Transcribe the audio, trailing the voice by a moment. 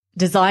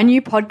Design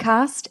You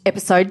Podcast,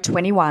 Episode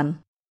 21.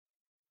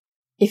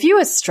 If you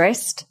are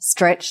stressed,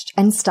 stretched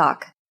and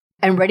stuck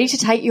and ready to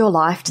take your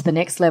life to the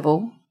next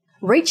level,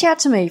 reach out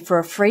to me for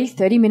a free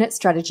 30-minute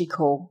strategy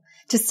call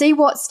to see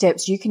what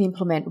steps you can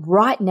implement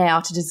right now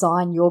to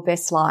design your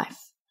best life.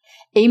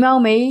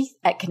 Email me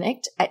at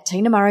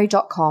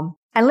connect@tinamurray.com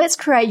and let's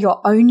create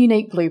your own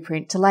unique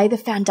blueprint to lay the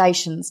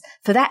foundations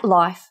for that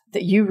life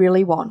that you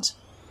really want.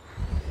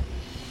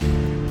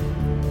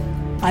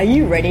 Are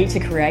you ready to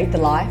create the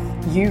life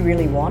you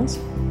really want?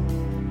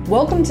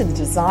 Welcome to the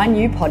Design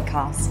You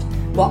Podcast,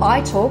 where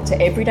I talk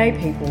to everyday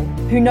people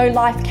who know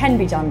life can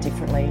be done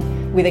differently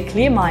with a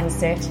clear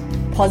mindset,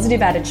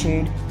 positive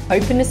attitude,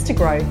 openness to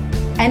growth,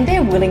 and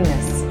their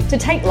willingness to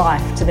take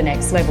life to the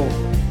next level.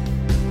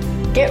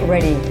 Get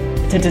ready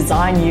to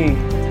design you.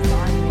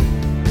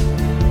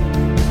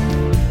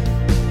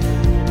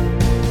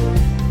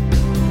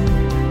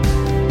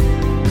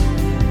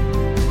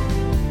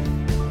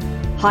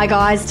 Hi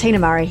guys, Tina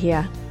Murray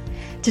here.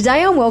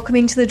 Today I'm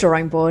welcoming to the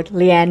drawing board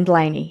Leanne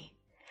Blaney.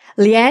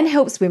 Leanne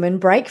helps women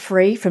break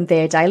free from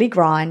their daily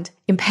grind,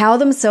 empower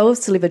themselves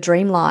to live a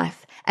dream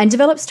life, and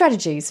develop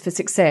strategies for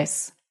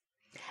success.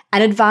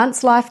 An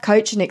advanced life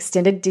coach and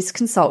extended disc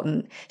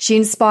consultant, she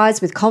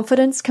inspires with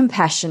confidence,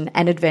 compassion,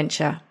 and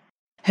adventure.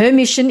 Her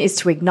mission is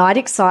to ignite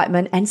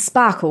excitement and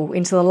sparkle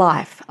into the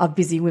life of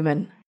busy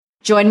women.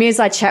 Join me as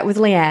I chat with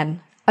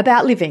Leanne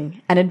about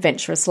living an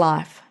adventurous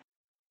life.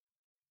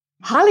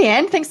 Hi,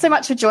 Leanne. Thanks so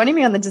much for joining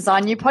me on the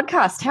Design You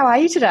podcast. How are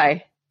you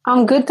today?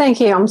 I'm good, thank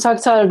you. I'm so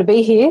excited to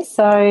be here.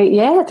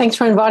 So, thanks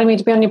for inviting me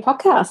to be on your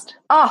podcast.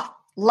 Oh,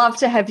 love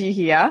to have you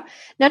here.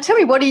 Now, tell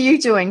me, what are you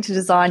doing to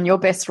design your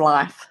best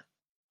life?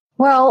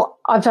 Well,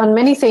 I've done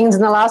many things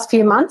in the last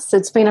few months.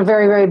 It's been a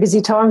very, very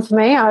busy time for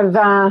me.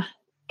 I've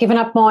given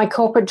up my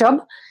corporate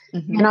job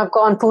and I've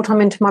gone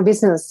full-time into my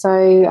business.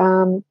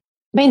 So,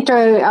 been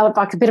through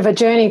like a bit of a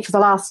journey for the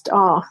last,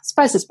 I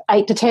suppose it's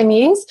 8 to 10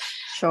 years.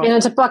 Sure. And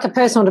it's like a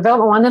personal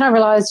development one. Then I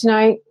realised,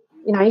 you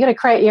got to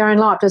create your own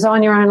life,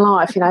 design your own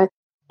life,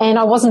 and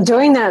I wasn't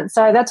doing that.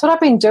 So that's what I've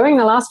been doing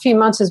the last few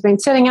months, has been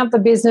setting up the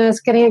business,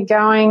 getting it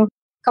going,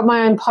 got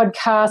my own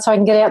podcast so I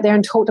can get out there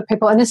and talk to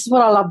people. And this is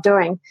what I love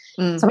doing.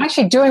 So I'm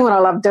actually doing what I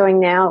love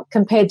doing now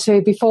compared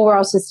to before, where I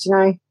was just,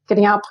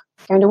 getting up,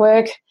 going to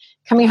work,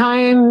 coming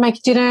home,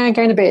 making dinner,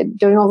 going to bed,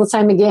 doing all the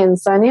same again.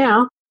 So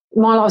now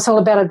my life's all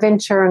about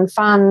adventure and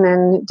fun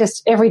and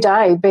just every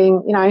day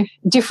being,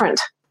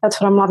 different. That's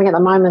what I'm loving at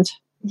the moment.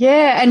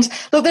 Yeah, and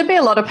look, there'd be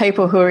a lot of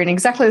people who are in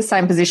exactly the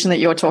same position that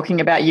you're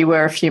talking about you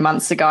were a few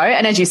months ago.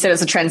 And as you said,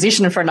 it's a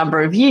transition for a number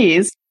of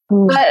years.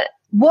 But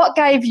what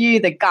gave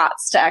you the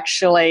guts to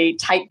actually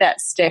take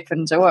that step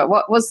and do it?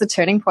 What was the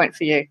turning point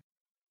for you?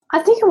 I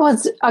think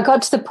I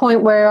got to the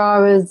point where I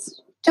was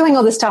doing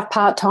all this stuff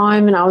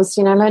part-time and I was,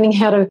 learning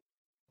how to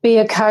be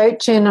a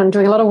coach and I'm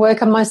doing a lot of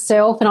work on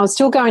myself and I was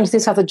still going to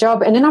this other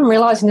job. And then I'm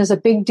realising there's a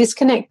big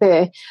disconnect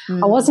there.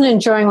 I wasn't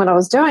enjoying what I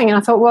was doing. And I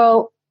thought,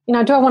 well,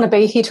 do I want to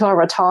be here till I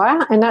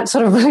retire? And that's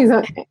sort of really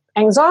the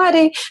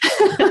anxiety.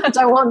 I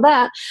don't want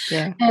that.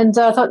 Yeah. And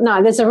I thought,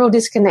 no, there's a real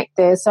disconnect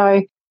there.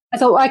 So I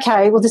thought,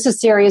 okay, well, this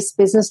is serious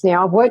business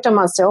now. I've worked on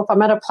myself.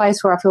 I'm at a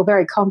place where I feel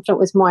very confident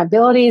with my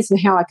abilities and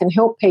how I can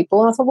help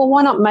people. And I thought, well,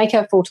 why not make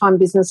a full-time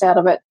business out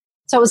of it?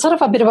 So it was sort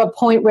of a bit of a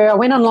point where I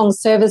went on long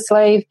service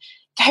leave,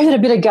 gave it a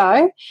bit of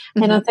go,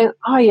 and I think,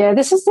 oh yeah,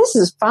 this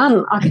is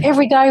fun. Like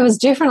every day was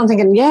different. I'm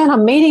thinking, yeah, and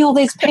I'm meeting all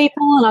these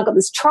people, and I've got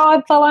this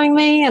tribe following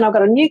me, and I've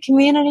got a new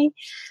community.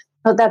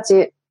 But that's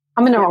it.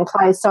 I'm in the wrong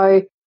place.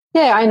 So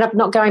yeah, I ended up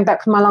not going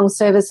back from my long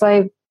service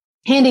leave,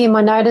 handing in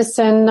my notice,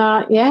 and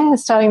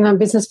starting the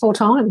business full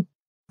time.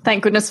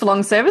 Thank goodness for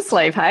long service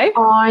leave, hey?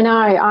 Oh, I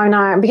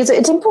know, because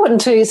it's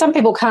important too. Some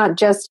people can't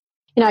just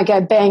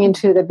go bang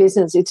into the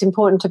business. It's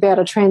important to be able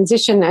to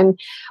transition. And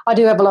I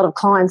do have a lot of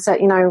clients that,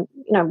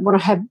 want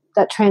to have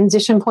that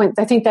transition point.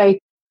 They think they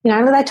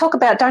talk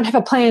about don't have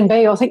a plan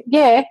B. I think,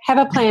 yeah, have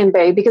a plan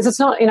B, because it's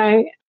not,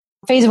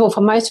 feasible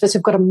for most of us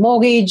who've got a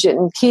mortgage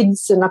and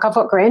kids, and like I've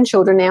got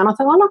grandchildren now. And I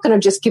thought, well, I'm not going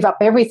to just give up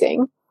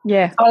everything.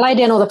 Yeah. I laid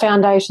down all the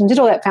foundation, did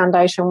all that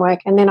foundation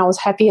work. And then I was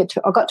happy.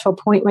 I got to a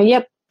point where,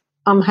 yep,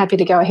 I'm happy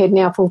to go ahead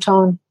now full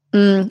time.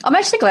 I'm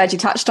actually glad you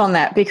touched on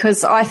that,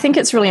 because I think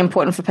it's really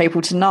important for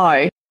people to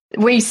know.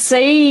 We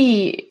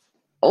see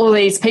all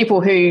these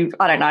people who,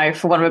 I don't know,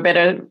 for want of a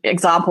better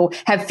example,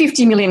 have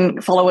 50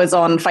 million followers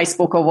on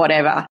Facebook or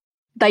whatever.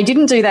 They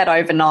didn't do that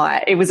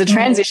overnight. It was a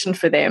transition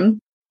for them.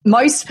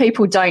 Most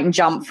people don't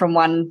jump from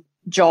one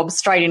job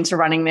straight into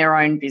running their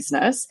own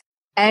business.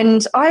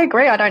 And I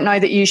agree. I don't know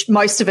that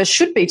most of us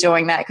should be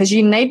doing that, because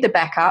you need the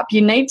backup.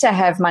 You need to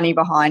have money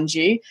behind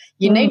you.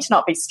 You need to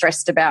not be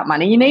stressed about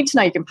money. You need to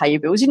know you can pay your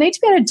bills. You need to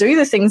be able to do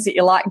the things that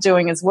you like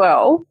doing as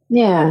well.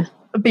 Yeah.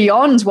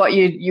 Beyond what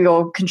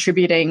you're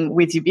contributing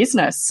with your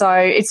business. So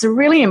it's a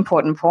really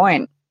important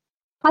point.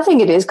 I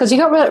think it is, because you've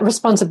got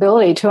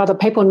responsibility to other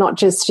people, not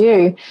just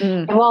you.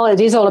 And while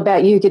it is all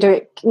about you,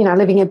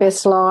 living your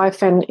best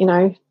life and,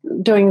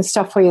 doing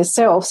stuff for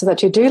yourself so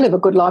that you do live a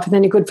good life and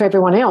then you're good for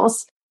everyone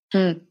else,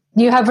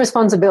 you have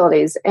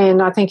responsibilities.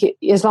 And I think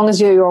as long as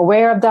you're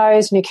aware of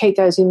those and you keep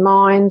those in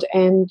mind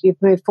and you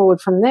move forward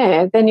from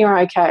there, then you're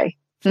okay.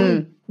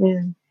 Mm.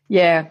 Yeah.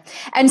 Yeah.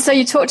 And so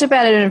you talked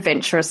about an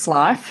adventurous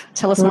life.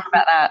 Tell us more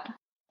about that.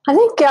 I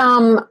think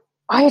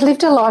I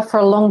lived a life for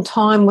a long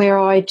time where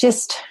I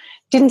just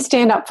didn't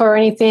stand up for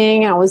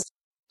anything. I was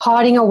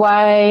hiding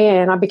away,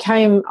 and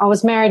I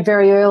was married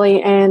very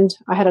early, and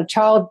I had a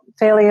child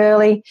fairly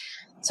early.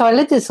 So I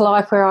lived this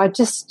life where I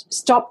just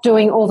stopped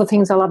doing all the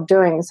things I loved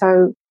doing.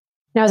 So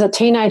as a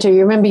teenager,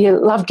 you remember you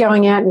loved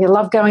going out and you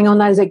loved going on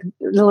those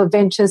little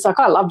adventures. Like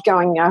I loved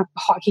going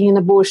hiking in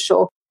the bush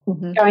or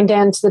going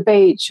down to the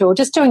beach or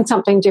just doing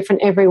something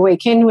different every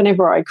weekend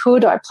whenever I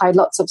could. I played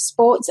lots of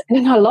sports, and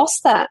then I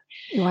lost that.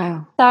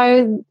 Wow.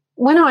 So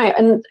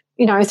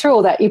through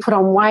all that, you put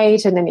on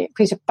weight, and then you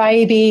put a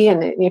baby,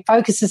 and then your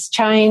focuses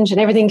change,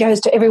 and everything goes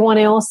to everyone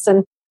else.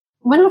 And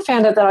when I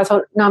found out that, I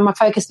thought, no, my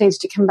focus needs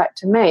to come back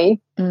to me.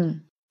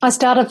 I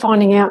started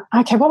finding out,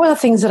 okay, what were the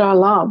things that I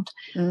loved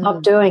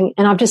doing?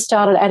 And I've just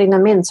started adding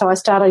them in. So I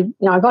started,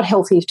 I got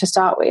healthy to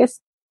start with.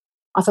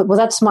 I thought, well,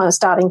 that's my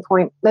starting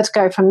point. Let's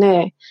go from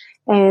there.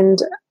 And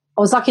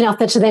I was lucky enough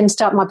to then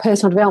start my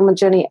personal development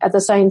journey at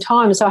the same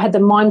time. So I had the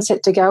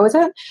mindset to go with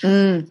it.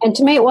 And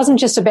to me, it wasn't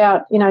just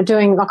about,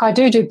 doing, like I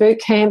do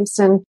boot camps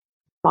and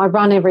I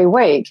run every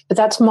week, but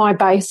that's my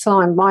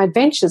baseline. My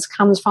adventures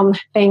comes from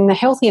being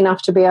healthy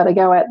enough to be able to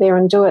go out there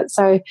and do it.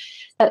 So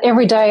that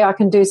every day I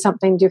can do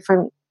something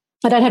different.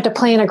 I don't have to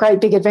plan a great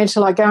big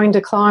adventure like going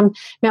to climb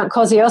Mount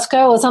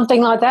Kosciuszko or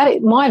something like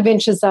that. My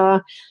adventures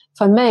are,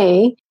 for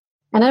me,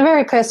 and they're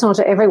very personal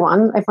to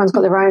everyone. Everyone's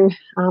got their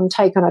own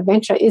take on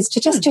adventure, is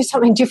to just do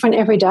something different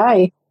every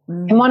day.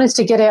 And one is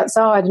to get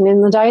outside. And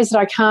in the days that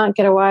I can't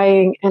get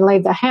away and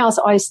leave the house,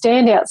 I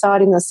stand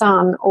outside in the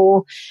sun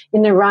or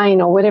in the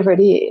rain or whatever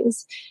it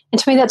is. And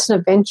to me, that's an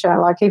adventure.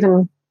 Like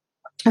even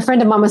a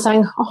friend of mine was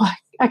saying, oh,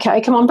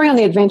 okay, come on, bring on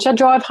the adventure.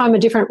 Drive home a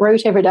different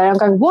route every day. I'm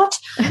going, what?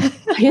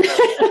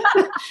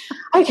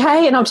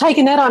 Okay, and I'm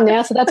taking that on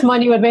now. So that's my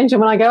new adventure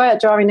when I go out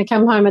driving, to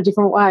come home a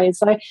different way.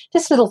 So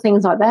just little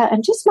things like that,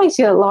 and just makes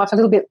your life a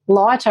little bit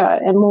lighter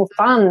and more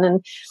fun.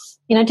 And,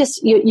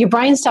 just your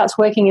brain starts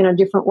working in a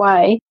different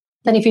way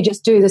than if you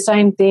just do the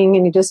same thing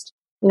and you just,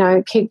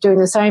 keep doing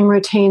the same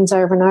routines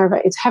over and over.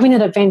 It's having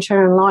that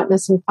adventure and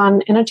lightness and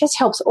fun, and it just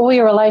helps all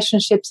your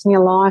relationships in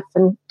your life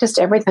and just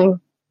everything.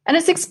 And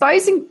it's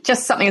exposing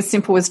just something as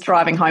simple as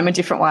driving home a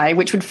different way,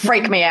 which would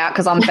freak me out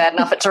because I'm bad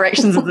enough at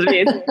directions as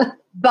it is.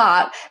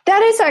 But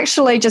that is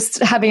actually just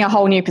having a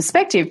whole new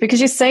perspective, because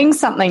you're seeing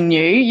something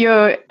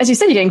new. As you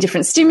said, you're getting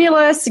different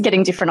stimulus, you're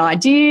getting different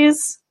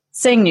ideas,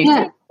 seeing new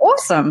things.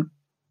 Awesome.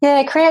 Yeah,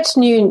 it creates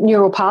new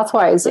neural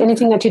pathways,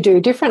 anything that you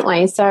do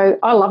differently. So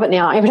I love it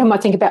now. Every time I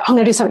think about, I'm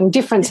going to do something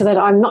different so that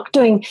I'm not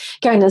going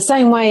the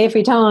same way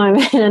every time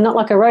and not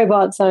like a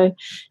robot. So,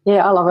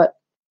 yeah, I love it.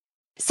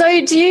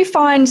 So do you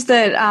find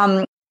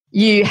that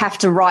you have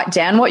to write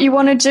down what you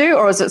want to do,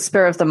 or is it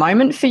spur of the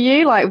moment for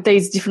you, like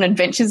these different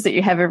adventures that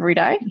you have every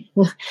day?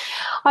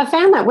 I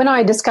found that when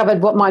I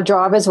discovered what my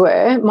drivers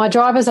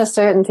are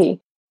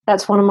certainty.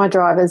 That's one of my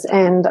drivers.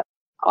 And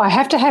I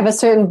have to have a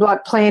certain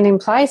plan in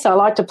place. I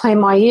like to plan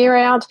my year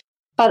out,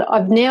 but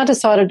I've now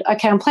decided,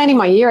 okay, I'm planning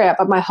my year out,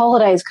 but my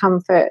holidays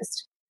come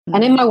first.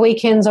 And then my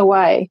weekends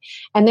away.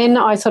 And then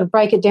I sort of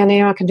break it down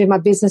there. I can do my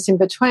business in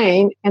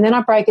between. And then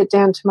I break it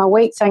down to my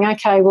week, saying,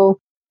 okay, well,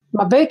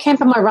 my boot camp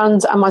and my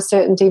runs are my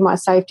certainty, my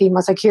safety,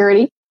 my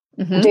security.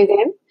 I do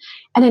them.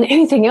 And then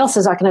anything else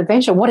is like an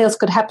adventure. What else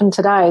could happen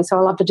today? So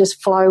I love to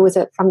just flow with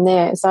it from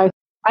there. So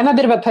I'm a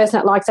bit of a person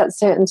that likes that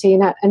certainty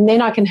and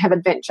then I can have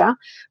adventure.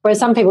 Whereas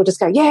some people just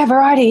go, yeah,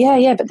 variety,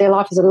 yeah, but their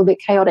life is a little bit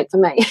chaotic for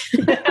me.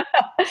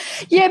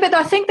 Yeah, but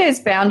I think there's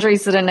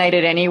boundaries that are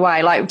needed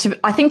anyway.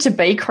 I think to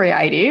be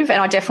creative,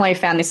 and I definitely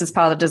found this as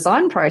part of the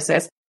design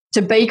process,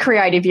 to be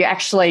creative, you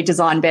actually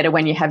design better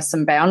when you have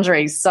some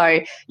boundaries. So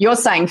you're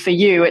saying for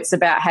you, it's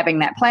about having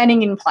that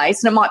planning in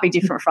place, and it might be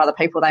different for other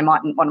people. They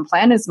mightn't want to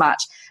plan as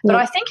much. But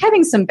I think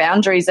having some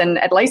boundaries and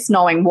at least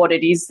knowing what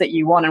it is that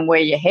you want and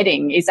where you're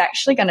heading is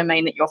actually going to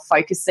mean that you're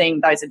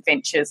focusing those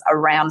adventures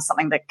around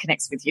something that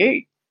connects with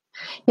you.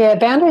 Yeah,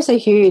 boundaries are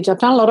huge. I've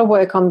done a lot of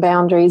work on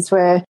boundaries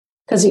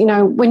because,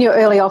 when you're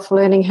early off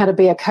learning how to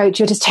be a coach,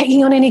 you're just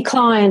taking on any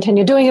client and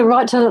you're doing it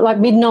right to like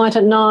midnight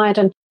at night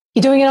and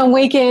you're doing it on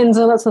weekends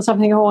and that sort of stuff.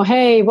 Thinking, oh,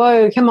 hey,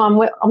 whoa, come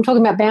on. I'm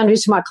talking about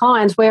boundaries to my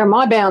clients. Where are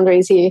my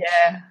boundaries here?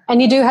 Yeah.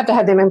 And you do have to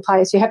have them in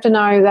place. You have to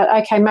know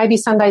that, okay, maybe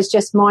Sunday's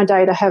just my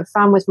day to have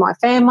fun with my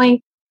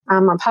family,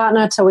 my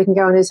partner, so we can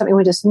go and do something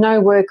with just no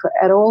work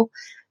at all.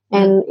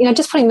 And,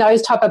 just putting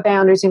those type of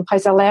boundaries in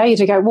place allow you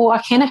to go, well, I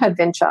can have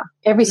adventure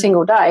every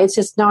single day. It's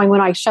just knowing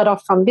when I shut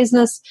off from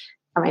business.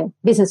 I mean,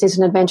 business is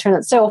an adventure in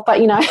itself, but,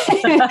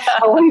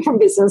 away from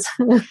business.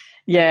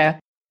 Yeah.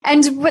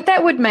 And what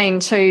that would mean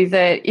too,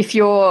 that if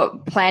you're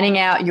planning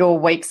out your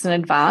weeks in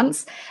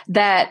advance,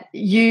 that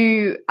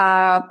you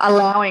are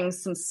allowing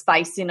some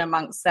space in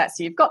amongst that.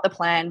 So you've got the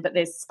plan, but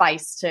there's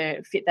space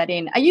to fit that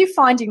in. Are you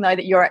finding though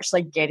that you're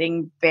actually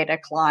getting better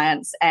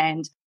clients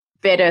and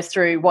better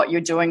through what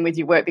you're doing with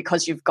your work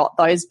because you've got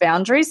those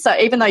boundaries. So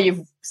even though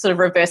you've sort of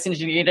reverse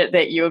engineered it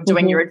that you're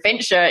doing your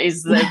adventure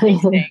is the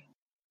big thing.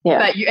 Yeah.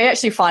 But you're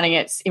actually finding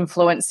it's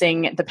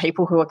influencing the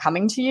people who are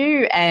coming to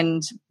you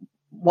and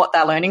what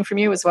they're learning from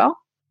you as well?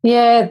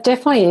 Yeah, it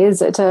definitely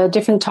is. It's a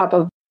different type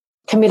of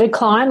committed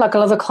client. Like a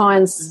lot of the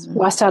clients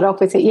I started off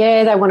with,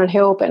 they wanted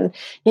help and,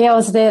 I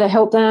was there to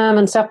help them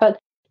and stuff. But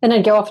then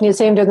they'd go off and you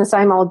see them doing the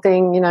same old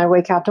thing,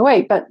 week after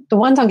week. But the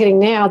ones I'm getting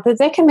now,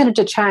 they're committed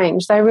to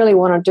change. They really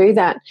want to do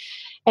that.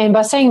 And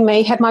by seeing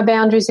me have my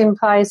boundaries in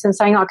place and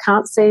saying, I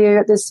can't see you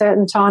at this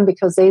certain time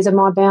because these are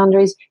my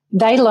boundaries,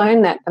 they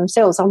learn that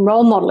themselves. I'm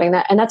role modeling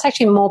that. And that's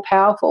actually more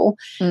powerful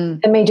than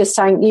me just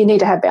saying, you need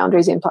to have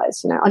boundaries in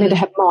place. I need to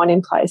have mine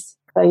in place.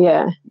 So,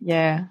 yeah.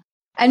 Yeah.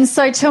 And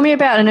so tell me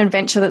about an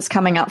adventure that's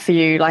coming up for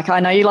you. Like I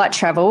know you like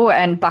travel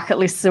and bucket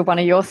lists are one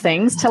of your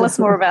things. Tell us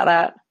more about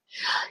that.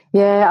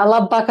 Yeah, I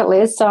love bucket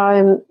lists. So,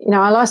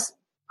 I lost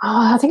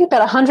I think about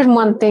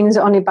 101 things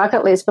on your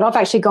bucket list, but I've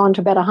actually gone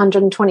to about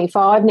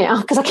 125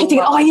 now because I keep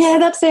thinking,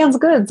 that sounds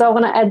good. So I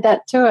want to add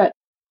that to it.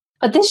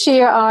 But this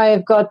year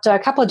I've got a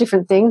couple of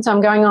different things.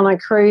 I'm going on a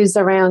cruise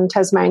around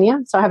Tasmania.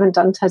 So I haven't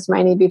done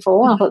Tasmania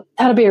before. I thought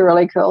that'll be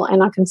really cool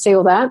and I can see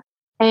all that.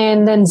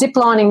 And then zip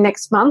lining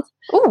next month.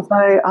 Ooh. So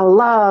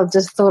I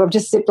thought of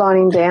just zip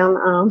lining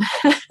down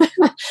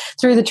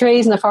through the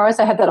trees in the forest.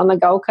 I had that on the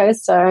Gold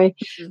Coast. So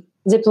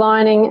zip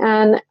lining,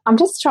 and I'm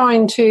just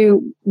trying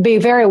to be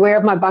very aware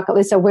of my bucket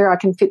list of where I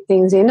can fit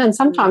things in. And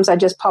sometimes they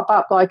just pop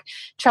up, like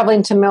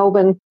traveling to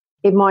Melbourne.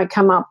 It might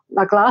come up,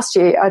 like last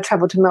year I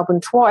travelled to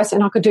Melbourne twice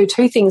and I could do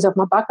 2 things off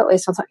my bucket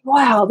list. I was like,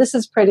 wow, this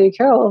is pretty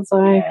cool.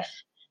 So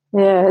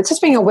yeah, it's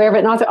just being aware of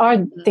it. And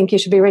I think you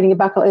should be reading your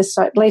bucket list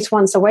at least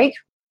once a week.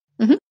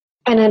 Mm-hmm.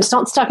 And it's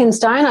not stuck in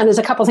stone. And there's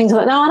a couple of things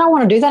like, no, I don't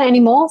want to do that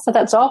anymore. So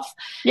that's off.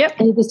 Yep.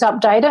 And you just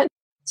update it.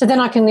 So then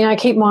I can,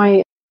 keep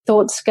my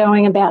thoughts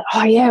going about,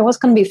 what's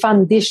going to be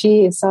fun this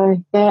year.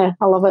 So, yeah,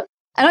 I love it.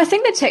 And I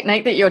think the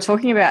technique that you're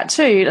talking about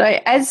too,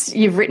 like, as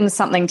you've written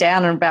something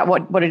down about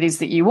what it is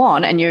that you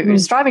want and you're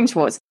striving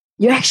towards,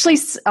 you actually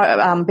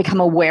become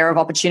aware of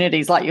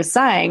opportunities, like you're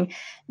saying.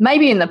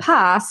 Maybe in the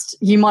past,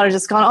 you might have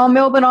just gone,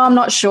 Melbourne, I'm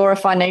not sure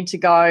if I need to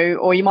go,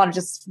 or you might have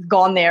just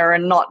gone there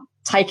and not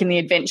taken the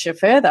adventure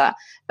further.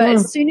 But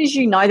as soon as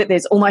you know that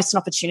there's almost an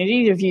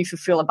opportunity to you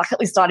fulfill a bucket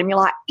list item, you're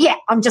like,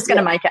 I'm just going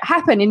to make it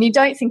happen. And you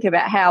don't think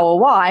about how or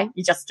why,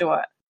 you just do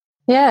it.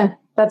 Yeah,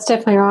 that's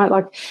definitely right.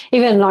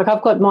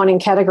 I've got mine in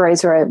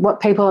categories where what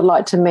people I'd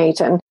like to meet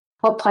and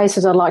what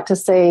places I'd like to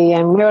see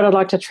and where I'd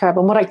like to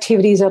travel and what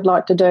activities I'd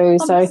like to do. I'm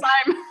the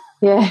same.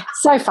 Yeah,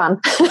 so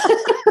fun.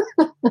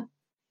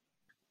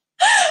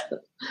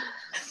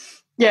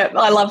 Yeah,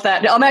 I love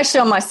that. I'm actually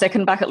on my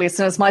second bucket list,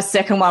 and it's my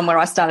second one where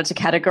I started to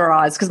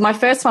categorize, because my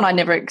first one I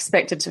never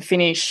expected to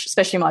finish,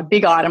 especially my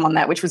big item on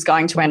that, which was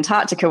going to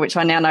Antarctica, which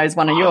I now know is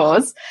one of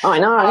yours. I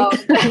know.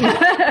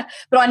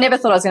 But I never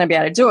thought I was going to be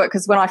able to do it,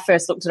 because when I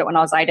first looked at it when I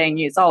was 18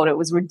 years old, it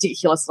was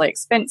ridiculously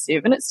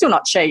expensive, and it's still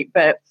not cheap,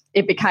 but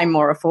it became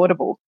more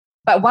affordable.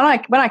 But when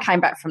I came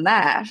back from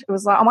that, it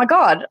was like, oh my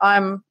God,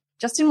 I'm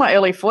just in my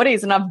early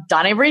 40s and I've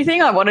done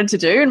everything I wanted to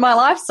do in my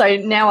life. So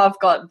now I've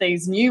got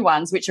these new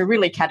ones which are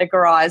really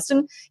categorized,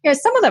 and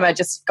some of them are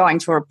just going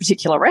to a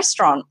particular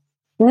restaurant,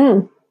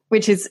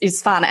 which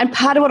is fun. And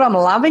part of what I'm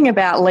loving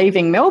about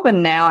leaving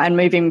Melbourne now and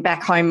moving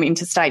back home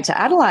interstate to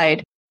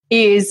Adelaide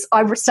is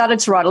I've started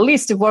to write a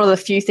list of what are the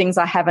few things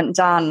I haven't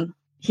done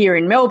here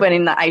in Melbourne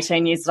in the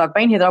 18 years that I've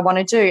been here that I want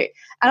to do.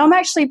 And I'm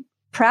actually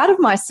proud of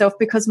myself,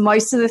 because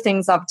most of the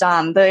things I've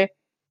done, the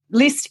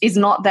list is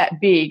not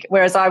that big.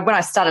 Whereas when I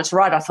started to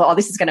write, I thought,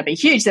 this is going to be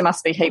huge. There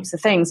must be heaps of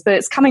things. But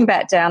it's coming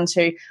back down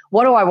to,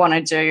 what do I want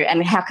to do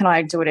and how can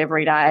I do it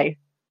every day?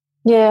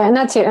 Yeah, and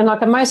that's it.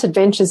 And most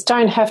adventures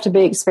don't have to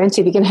be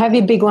expensive. You can have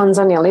your big ones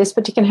on your list,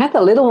 but you can have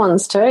the little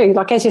ones too.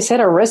 Like, as you said,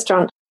 a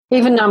restaurant,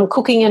 even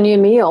cooking a new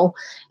meal,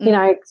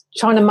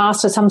 trying to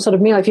master some sort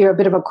of meal. If you're a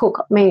bit of a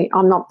cook,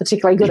 I'm not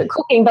particularly good at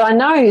cooking, but I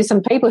know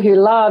some people who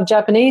love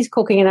Japanese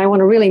cooking and they want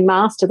to really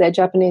master their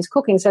Japanese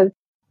cooking. So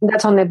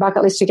that's on their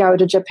bucket list, to go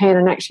to Japan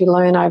and actually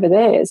learn over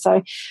there.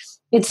 So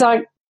it's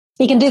like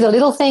you can do the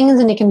little things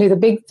and you can do the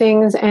big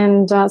things.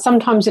 And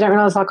sometimes you don't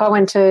realise, like I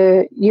went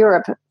to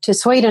Europe, to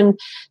Sweden,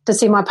 to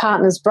see my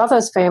partner's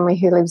brother's family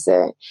who lives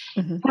there.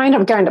 Mm-hmm. I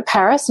ended up going to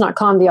Paris and I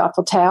climbed the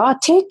Eiffel Tower,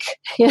 tick.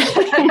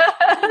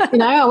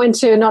 I went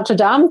to Notre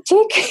Dame,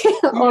 tick,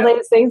 all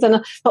these things.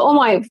 And all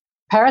my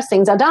Paris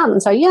things are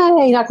done. So,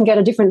 I can go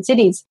to different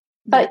cities.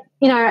 But,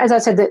 as I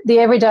said, the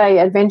everyday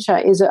adventure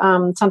is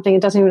something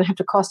that doesn't even have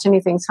to cost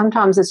anything.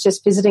 Sometimes it's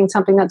just visiting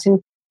something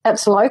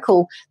that's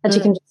local that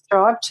you can just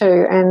drive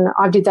to. And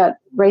I did that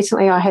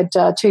recently. I had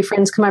 2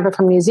 friends come over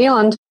from New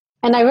Zealand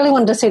and they really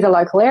wanted to see the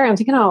local area. I'm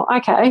thinking,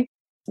 okay. I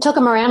took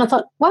them around and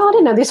thought, well, I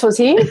didn't know this was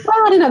here.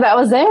 Well, I didn't know that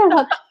was there.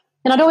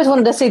 And I'd always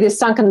wanted to see this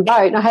sunken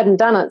boat and I hadn't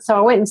done it. So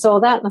I went and saw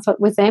that and I thought,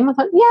 with them, I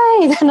thought,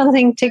 yay, another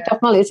thing ticked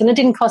off my list. And it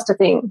didn't cost a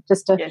thing,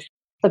 just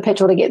the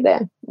petrol to get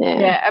there.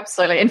 Yeah,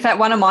 absolutely. In fact,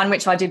 one of mine,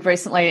 which I did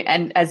recently,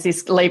 and as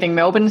this leaving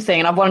Melbourne thing,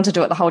 and I've wanted to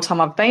do it the whole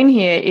time I've been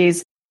here,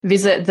 is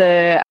visit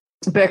the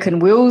Burke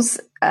and Wills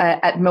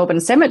at Melbourne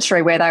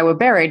Cemetery where they were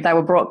buried. They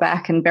were brought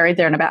back and buried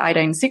there in about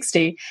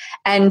 1860.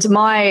 And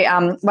my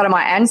one of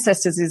my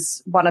ancestors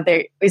is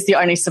the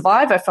only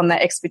survivor from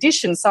that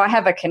expedition. So I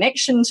have a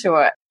connection to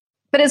it.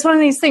 But it's one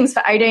of these things.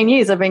 For 18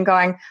 years, I've been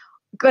going,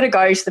 got to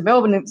go to the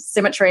Melbourne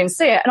Cemetery and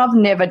see it, and I've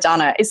never done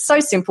it. It's so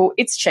simple.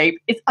 It's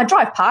cheap. I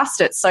drive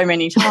past it so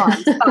many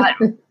times, but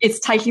it's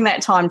taking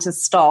that time to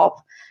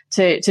stop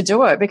to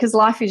do it because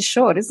life is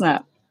short, isn't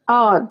it?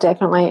 Oh,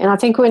 definitely. And I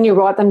think when you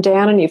write them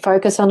down and you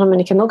focus on them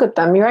and you can look at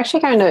them, you're actually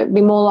going to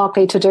be more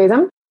likely to do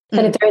them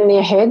than if they're in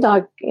your head.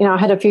 Like, I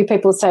had a few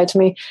people say to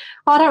me,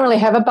 I don't really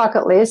have a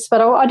bucket list, but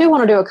I do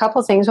want to do a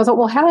couple of things. I thought,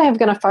 well, how am I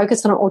going to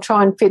focus on it or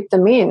try and fit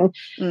them in?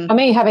 For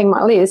me, having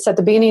my list at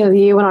the beginning of the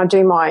year when I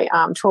do my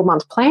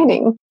 12-month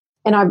planning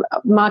and I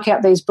mark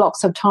out these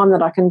blocks of time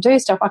that I can do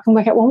stuff, I can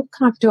work out, well, what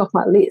can I do off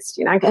my list?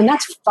 And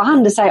that's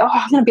fun to say, oh,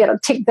 I'm going to be able to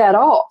tick that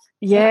off.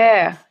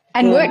 Yeah.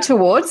 And work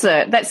towards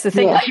it. That's the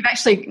thing. Like you've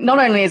actually, not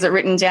only is it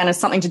written down as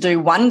something to do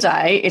one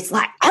day, it's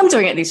like, I'm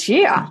doing it this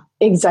year.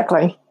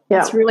 Exactly. Yeah.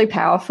 It's really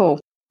powerful.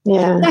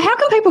 Yeah. So how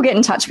can people get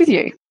in touch with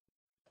you?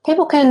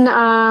 People can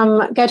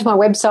go to my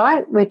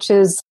website, which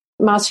is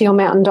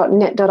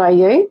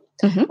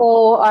masteryourmountain.net.au,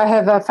 or I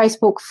have a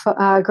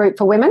Facebook group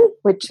for women,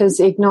 which is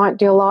Ignite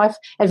Your Life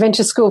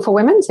Adventure School for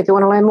Women. So if you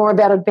want to learn more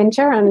about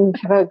adventure and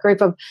have a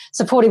group of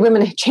supportive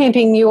women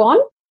championing you on,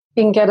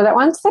 you can go to that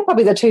one. So they're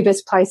probably the two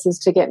best places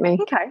to get me.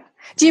 Okay.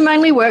 Do you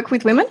mainly work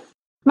with women?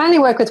 Mainly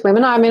work with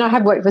women. I mean, I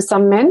have worked with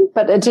some men,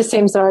 but it just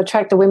seems that I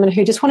attract the women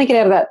who just want to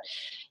get out of that,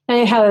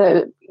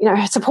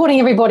 supporting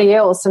everybody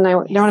else, and they're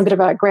on a bit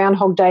of a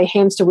Groundhog Day,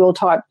 hamster wheel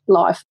type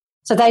life.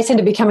 So they seem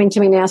to be coming to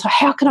me now. So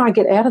how can I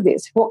get out of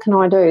this? What can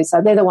I do?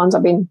 So they're the ones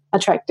I've been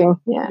attracting.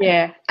 Yeah.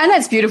 Yeah. And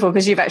that's beautiful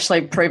because you've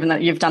actually proven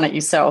that you've done it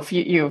yourself.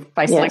 You're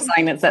basically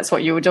saying that that's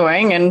what you were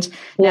doing. And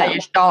now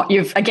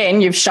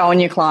you've shown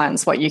your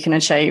clients what you can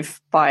achieve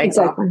by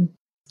exactly.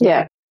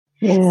 Yeah.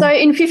 So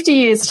in 50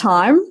 years'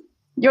 time,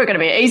 you're going to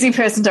be an easy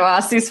person to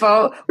ask this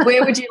for.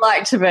 Where would you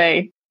like to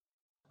be?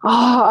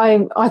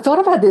 Oh, I thought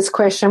about this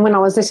question when I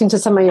was listening to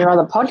some of your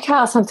other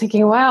podcasts. I'm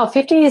thinking, wow,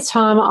 50 years'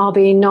 time, I'll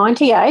be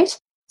 98.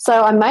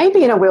 So I may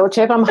be in a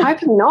wheelchair, but I'm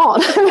hoping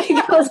not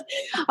because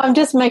I'm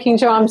just making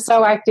sure I'm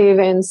so active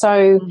and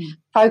so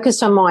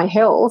focused on my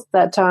health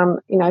that,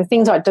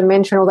 things like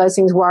dementia and all those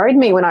things worried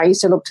me when I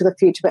used to look to the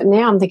future. But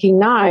now I'm thinking,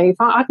 no, if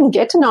I can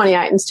get to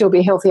 98 and still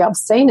be healthy, I've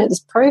seen it. It's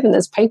proven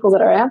there's people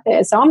that are out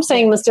there. So I'm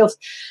seeing myself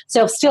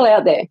still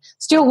out there,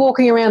 still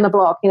walking around the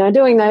block,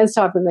 doing those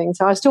type of things.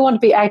 So I still want to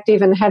be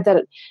active and have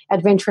that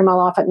adventure in my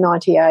life at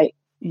 98.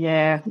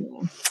 Yeah.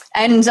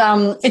 And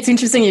it's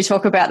interesting you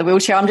talk about the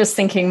wheelchair. I'm just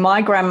thinking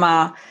my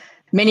grandma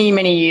many,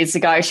 many years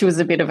ago, she was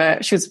a bit of an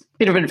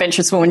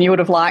adventurous woman. You would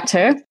have liked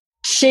her.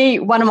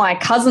 One of my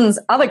cousin's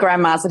other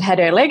grandmas had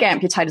her leg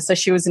amputated, so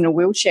she was in a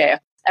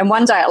wheelchair. And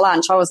one day at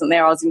lunch, I wasn't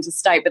there, I was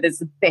interstate, but there's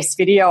the best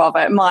video of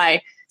it.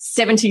 My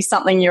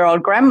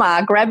 70-something-year-old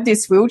grandma grabbed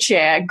this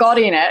wheelchair, got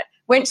in it,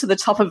 went to the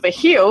top of a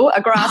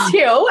grass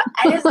hill,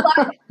 and it's like,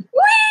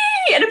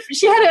 whee! And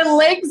she had her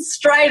legs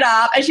straight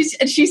up, and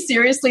she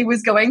seriously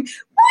was going,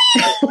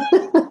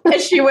 whee!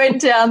 As she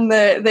went down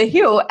the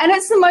hill. And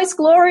it's the most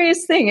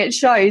glorious thing. It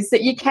shows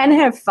that you can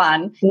have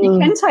fun, you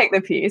can take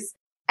the piss,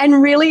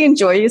 and really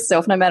enjoy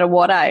yourself no matter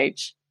what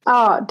age.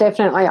 Oh,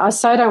 definitely. I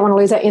so don't want to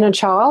lose that inner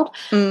child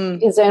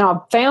because then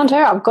I've found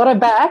her, I've got her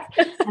back,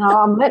 and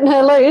I'm letting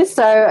her loose.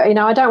 So,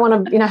 I don't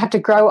want to, have to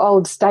grow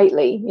old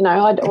stately,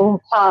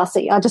 or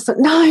classy. I just thought,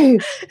 no,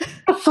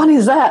 how fun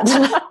is that?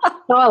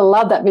 No, I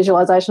love that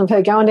visualization of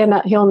her going down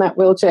that hill in that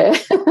wheelchair.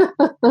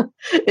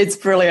 It's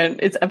brilliant.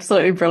 It's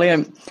absolutely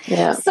brilliant.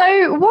 Yeah.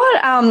 So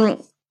what,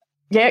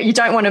 you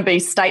don't want to be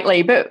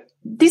stately, but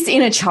this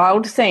inner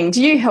child thing,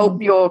 do you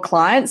help your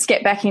clients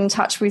get back in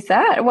touch with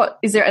that?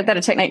 Is that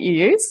a technique you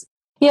use?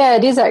 Yeah,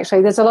 it is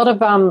actually. There's a lot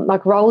of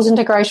roles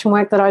integration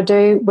work that I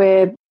do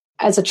where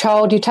as a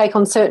child you take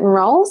on certain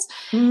roles.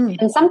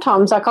 And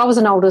sometimes, I was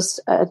an oldest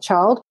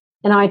child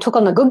and I took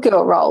on the good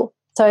girl role.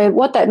 So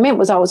what that meant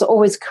was I was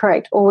always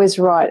correct, always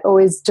right,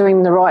 always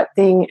doing the right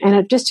thing. And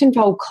it just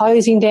involved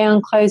closing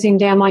down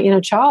my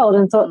inner child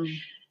and thought,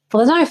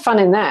 well, there's no fun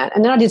in that.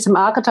 And then I did some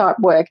archetype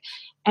work.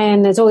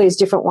 And there's all these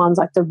different ones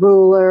like the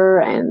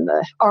ruler and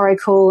the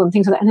oracle and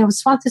things like that. And there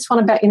was this one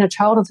about inner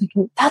child. I'm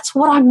thinking, that's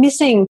what I'm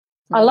missing.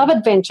 I love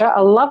adventure.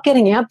 I love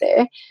getting out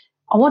there.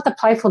 I want the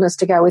playfulness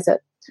to go with it.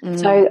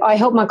 So I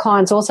help my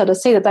clients also to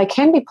see that they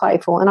can be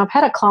playful. And I've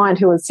had a client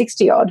who was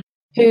 60-odd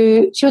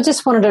who she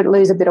just wanted to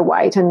lose a bit of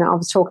weight, and I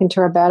was talking to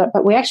her about it.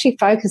 But we actually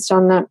focused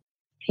on that.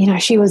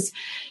 She was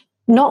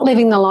not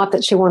living the life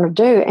that she wanted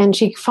to do. And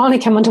she finally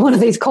came onto one of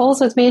these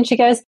calls with me and she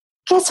goes,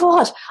 guess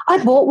what?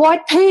 I bought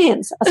white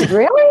pants. I said,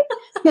 really?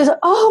 She goes,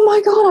 oh,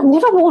 my God, I've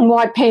never worn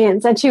white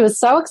pants. And she was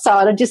so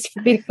excited just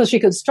because she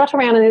could strut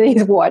around in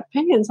these white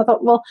pants. I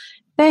thought, well,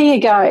 there you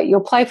go,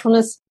 your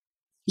playfulness.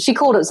 She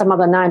called it some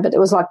other name, but it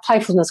was like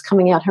playfulness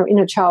coming out, her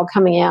inner child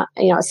coming out.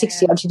 At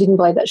 60-odd, she didn't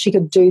believe that she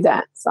could do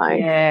that. So,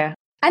 yeah.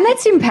 And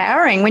that's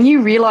empowering when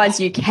you realize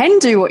you can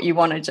do what you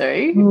want to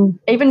do,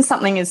 even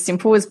something as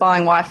simple as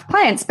buying wife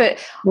plants. But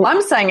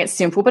I'm saying it's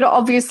simple, but it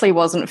obviously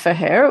wasn't for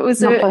her. It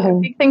was a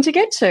big thing to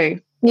get to.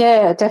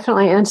 Yeah,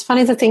 definitely. And it's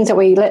funny the things that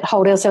we let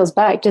hold ourselves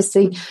back. Just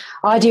the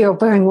idea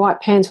of wearing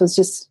white pants was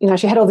just,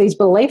 she had all these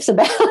beliefs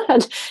about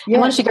it. Yeah.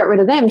 And once she got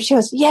rid of them, she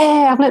was,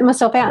 I've let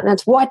myself out, and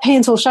it's white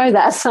pants will show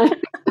that. So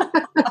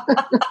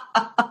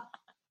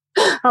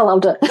I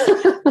loved it.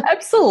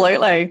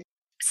 Absolutely.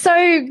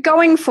 So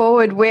going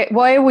forward,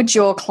 where would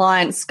your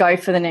clients go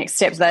for the next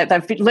steps?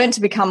 They've learned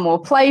to become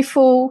more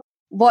playful.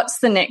 What's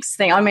the next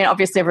thing? I mean,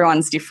 obviously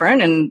everyone's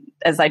different and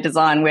as they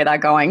design where they're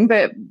going,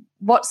 but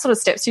what sort of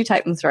steps do you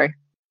take them through?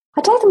 I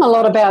take them a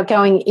lot about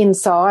going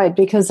inside,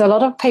 because a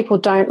lot of people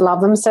don't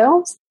love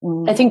themselves.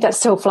 They think that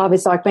self-love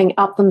is like being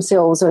up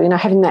themselves or,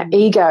 having that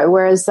ego,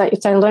 whereas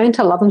if they learn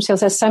to love themselves,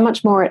 they're so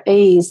much more at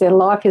ease. Their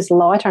life is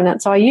lighter in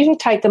that. So I usually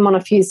take them on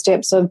a few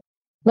steps of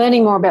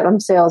learning more about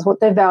themselves, what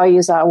their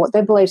values are, what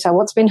their beliefs are,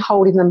 what's been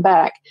holding them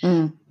back.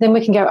 Then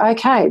we can go,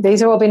 okay, these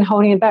have all been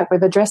holding you back.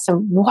 We've addressed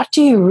them. What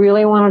do you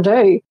really want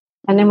to do?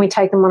 And then we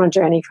take them on a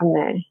journey from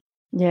there.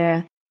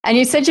 Yeah. And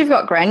you said you've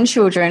got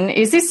grandchildren.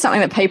 Is this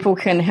something that people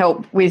can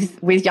help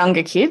with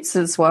younger kids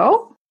as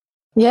well?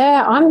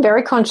 Yeah, I'm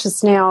very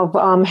conscious now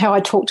of how I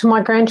talk to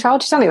my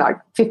grandchild. She's only like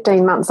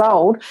 15 months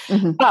old.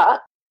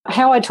 But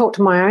how I talk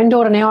to my own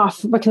daughter now,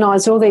 I've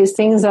recognised all these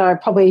things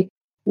that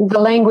the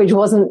language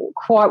wasn't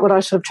quite what I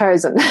should have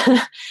chosen.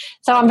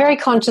 So I'm very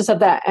conscious of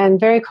that, and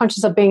very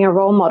conscious of being a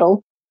role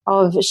model,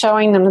 of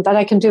showing them that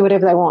they can do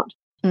whatever they want.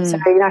 So,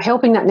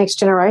 helping that next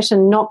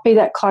generation not be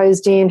that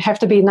closed in, have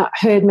to be in that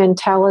herd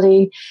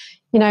mentality,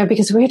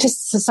 because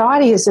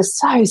society is just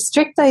so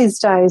strict these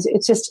days.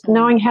 It's just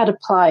knowing how to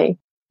play.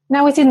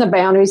 Now, within the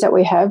boundaries that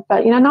we have,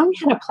 but, knowing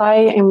how to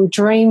play and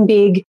dream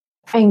big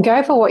and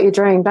go for what you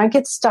dream. Don't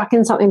get stuck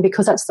in something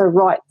because that's the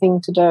right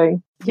thing to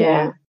do.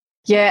 Yeah.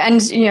 Yeah,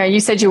 and, you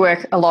said you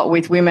work a lot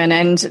with women,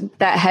 and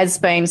that has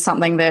been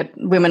something that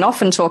women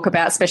often talk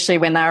about, especially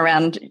when they're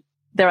around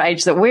their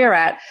age that we're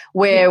at,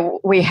 where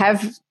we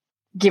have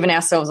given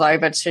ourselves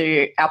over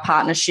to our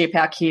partnership,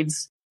 our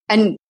kids,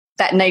 and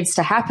that needs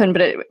to happen,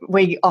 but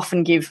we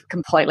often give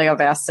completely of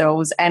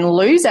ourselves and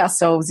lose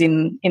ourselves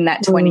in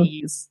that 20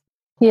 years.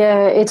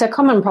 Yeah, it's a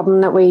common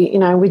problem that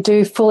we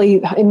do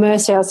fully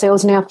immerse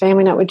ourselves in our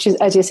family now, which is,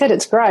 as you said,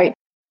 it's great.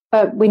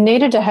 But we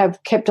needed to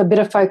have kept a bit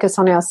of focus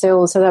on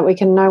ourselves so that we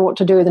can know what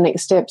to do with the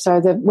next step. So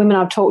the women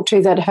I've talked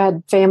to that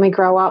had family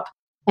grow up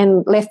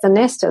and left the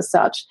nest as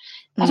such,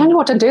 they don't know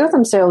what to do with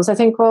themselves. They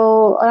think,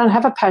 well, I don't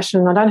have a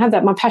passion. I don't have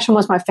that. My passion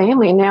was my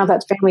family, and now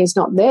that family is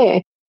not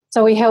there.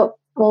 So I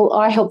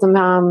help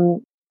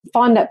them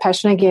find that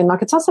passion again.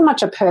 Like, it's not so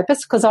much a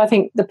purpose, because I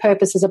think the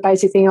purpose is a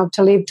basic thing of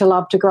to live, to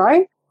love, to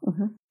grow.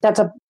 That's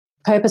a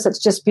purpose that's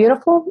just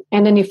beautiful.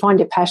 And then you find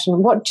your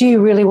passion. What do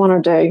you really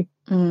want to do?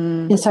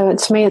 And so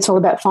to me, it's all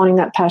about finding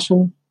that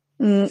passion.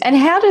 And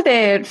how do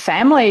their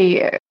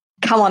family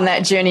come on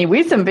that journey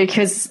with them?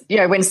 Because,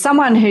 when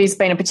someone who's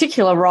been a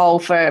particular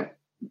role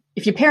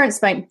if your parents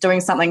been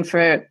doing something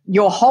for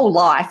your whole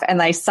life and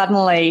they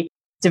suddenly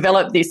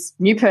develop this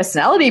new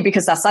personality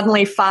because they're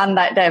suddenly fun,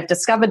 that they've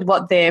discovered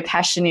what their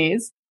passion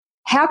is,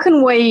 how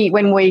can we,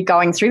 when we're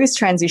going through this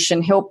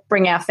transition, help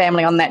bring our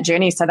family on that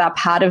journey so they're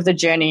part of the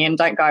journey and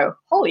don't go,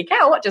 holy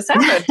cow, what just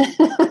happened?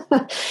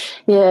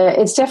 Yeah,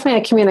 it's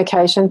definitely a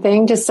communication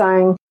thing, just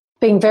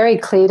being very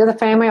clear to the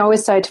family. I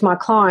always say to my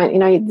client,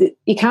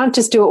 you can't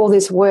just do all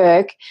this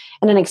work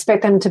and then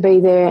expect them to be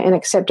there and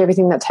accept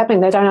everything that's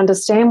happening. They don't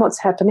understand what's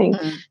happening.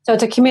 So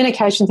it's a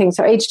communication thing.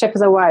 So each step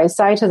of the way,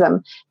 say to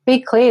them,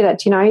 be clear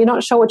that, you're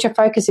not sure what your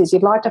focus is.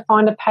 You'd like to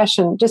find a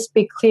passion. Just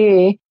be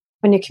clear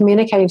when you're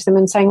communicating to them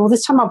and saying, well,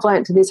 this time I've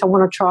learnt to this. I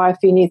want to try a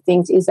few new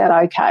things. Is that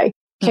okay?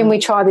 Can we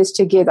try this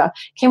together?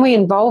 Can we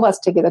involve us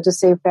together to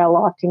see if our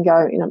life can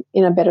go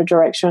in a better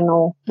direction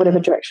or whatever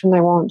direction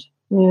they want?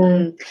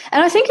 Yeah.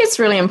 And I think it's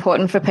really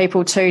important for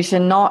people too to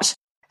not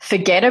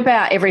forget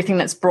about everything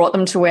that's brought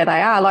them to where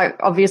they are. Like,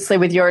 obviously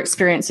with your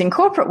experience in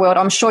corporate world,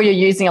 I'm sure you're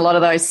using a lot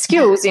of those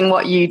skills in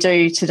what you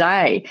do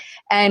today.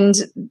 And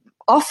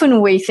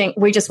often we think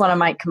we just want to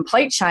make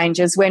complete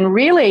changes when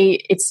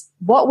really it's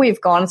what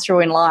we've gone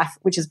through in life,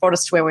 which has brought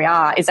us to where we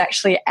are, is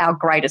actually our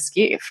greatest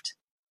gift.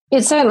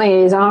 It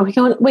certainly is. We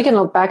can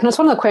look back, and it's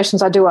one of the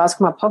questions I do ask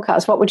in my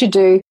podcast. What would you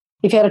do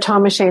if you had a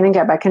time machine and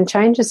go back and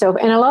change yourself?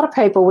 And a lot of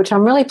people, which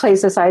I'm really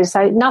pleased to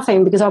say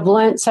nothing, because I've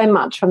learned so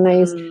much from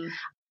these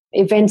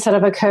events that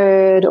have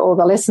occurred, or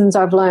the lessons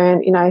I've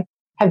learned,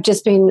 have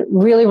just been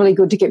really, really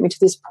good to get me to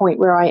this point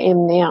where I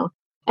am now.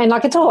 And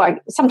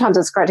sometimes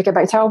it's great to go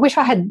back and say, I wish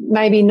I had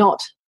maybe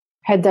not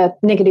had that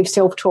negative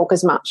self-talk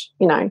as much,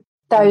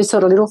 those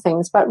sort of little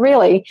things. But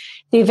really,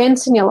 the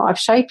events in your life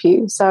shape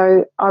you.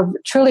 So I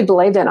truly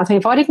believe that. And I think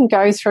if I didn't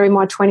go through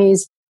my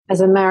 20s as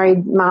a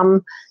married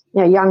mum,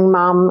 young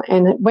mum,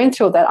 and went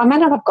through all that, I may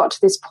not have got to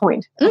this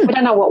point. I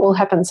don't know what will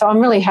happen. So I'm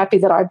really happy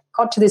that I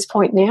got to this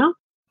point now.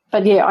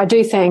 But, I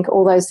do thank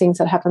all those things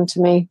that happened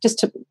to me just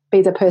to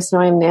be the person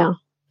I am now.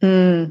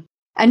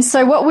 And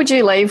so what would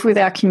you leave with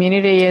our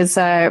community as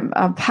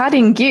a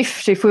parting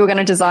gift? If we were going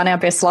to design our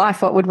best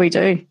life, what would we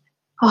do?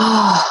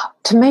 Oh,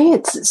 to me,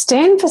 it's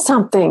stand for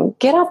something.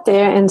 Get up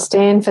there and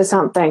stand for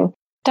something.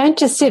 Don't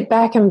just sit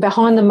back and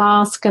behind the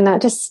mask and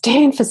that. Just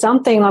stand for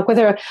something. Like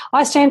whether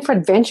I stand for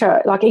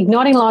adventure, like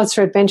igniting lives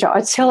through adventure.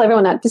 I tell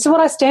everyone that this is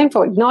what I stand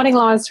for, igniting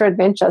lives through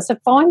adventure. So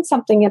find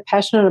something you're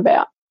passionate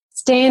about.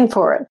 Stand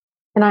for it.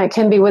 It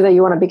can be whether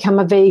you want to become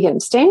a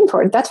vegan. Stand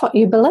for it. That's what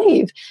you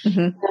believe.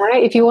 Mm-hmm.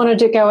 If you wanted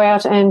to go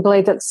out and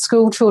believe that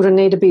school children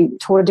need to be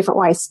taught a different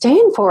way,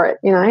 stand for it,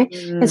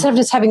 Instead of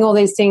just having all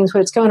these things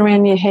where it's going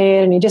around in your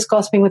head and you're just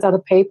gossiping with other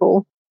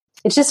people.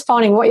 It's just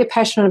finding what you're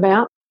passionate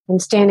about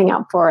and standing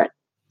up for it.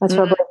 That's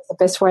what I believe is the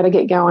best way to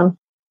get going.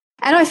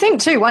 And I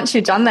think too, once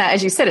you've done that,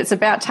 as you said, it's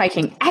about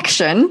taking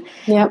action.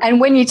 Yep. And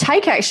when you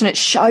take action, it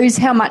shows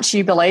how much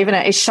you believe in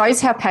it. It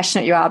shows how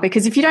passionate you are,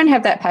 because if you don't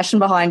have that passion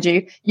behind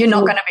you, you're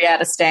not going to be able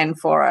to stand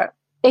for it.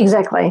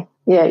 Exactly.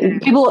 Yeah.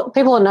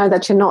 People know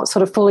that you're not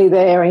sort of fully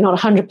there, you're not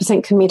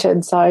 100%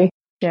 committed. So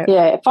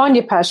find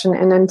your passion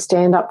and then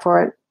stand up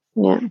for it.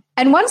 Yeah.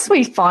 And once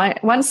we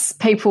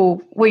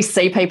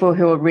see people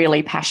who are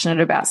really passionate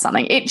about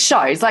something, it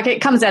shows, like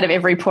it comes out of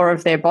every pore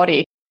of their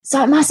body.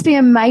 So it must be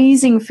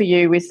amazing for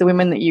you with the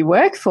women that you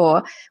work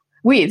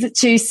with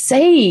to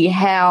see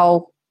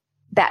how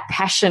that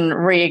passion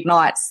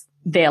reignites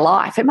their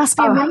life. It must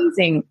be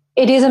amazing.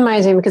 It is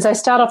amazing because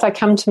they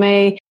come to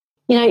me,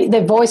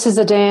 their voices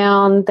are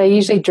down, they're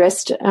usually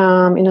dressed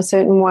in a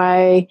certain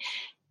way,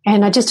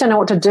 and I just don't know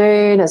what to do,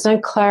 and there's no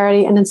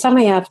clarity. And then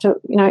suddenly after,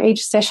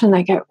 each session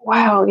they go,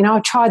 wow, I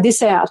tried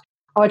this out.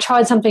 Or I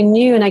tried something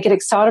new, and they get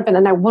excited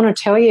and they want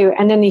to tell you.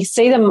 And then you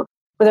see them,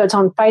 whether it's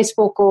on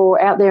Facebook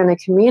or out there in the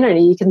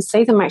community, you can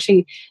see them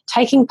actually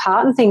taking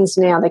part in things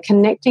now. They're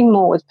connecting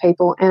more with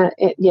people. And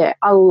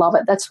I love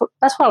it. That's what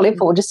I live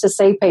for, just to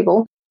see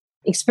people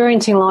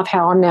experiencing life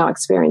how I'm now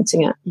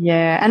experiencing it.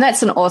 Yeah. And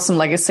that's an awesome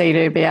legacy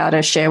to be able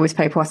to share with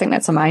people. I think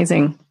that's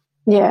amazing.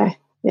 Yeah.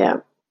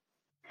 Yeah.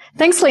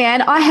 Thanks,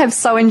 Leanne. I have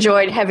so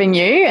enjoyed having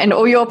you and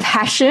all your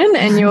passion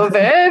and your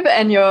verb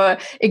and your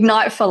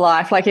ignite for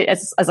life. Like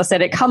as I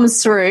said, it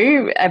comes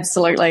through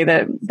absolutely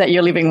that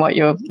you're living what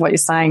you're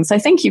saying. So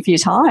thank you for your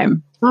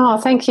time. Oh,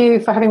 thank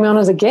you for having me on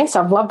as a guest.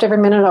 I've loved every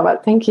minute of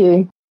it. Thank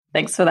you.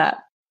 Thanks for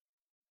that.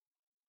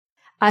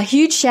 A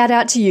huge shout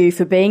out to you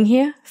for being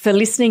here, for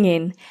listening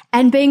in,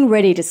 and being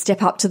ready to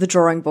step up to the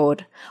drawing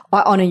board.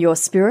 I honour your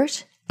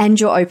spirit and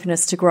your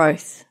openness to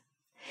growth.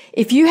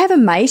 If you have a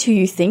mate who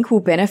you think will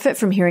benefit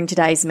from hearing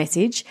today's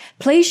message,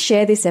 please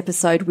share this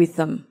episode with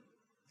them.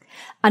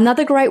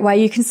 Another great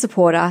way you can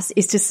support us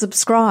is to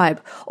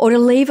subscribe or to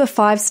leave a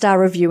 5-star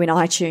review in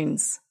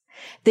iTunes.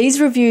 These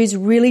reviews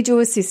really do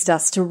assist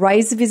us to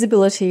raise the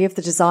visibility of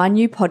the Design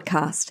You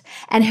podcast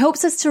and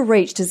helps us to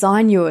reach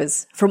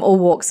designers from all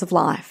walks of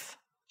life.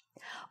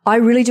 I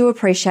really do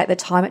appreciate the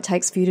time it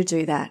takes for you to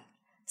do that.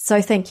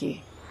 So thank you.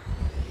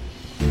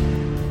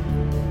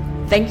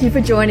 Thank you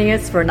for joining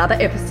us for another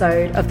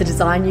episode of the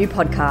Design You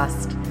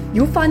podcast.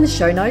 You'll find the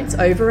show notes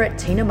over at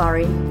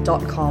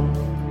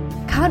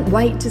tinamurray.com. Can't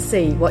wait to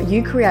see what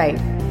you create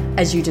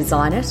as you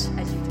design it,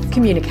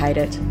 communicate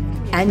it,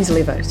 and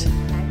live it.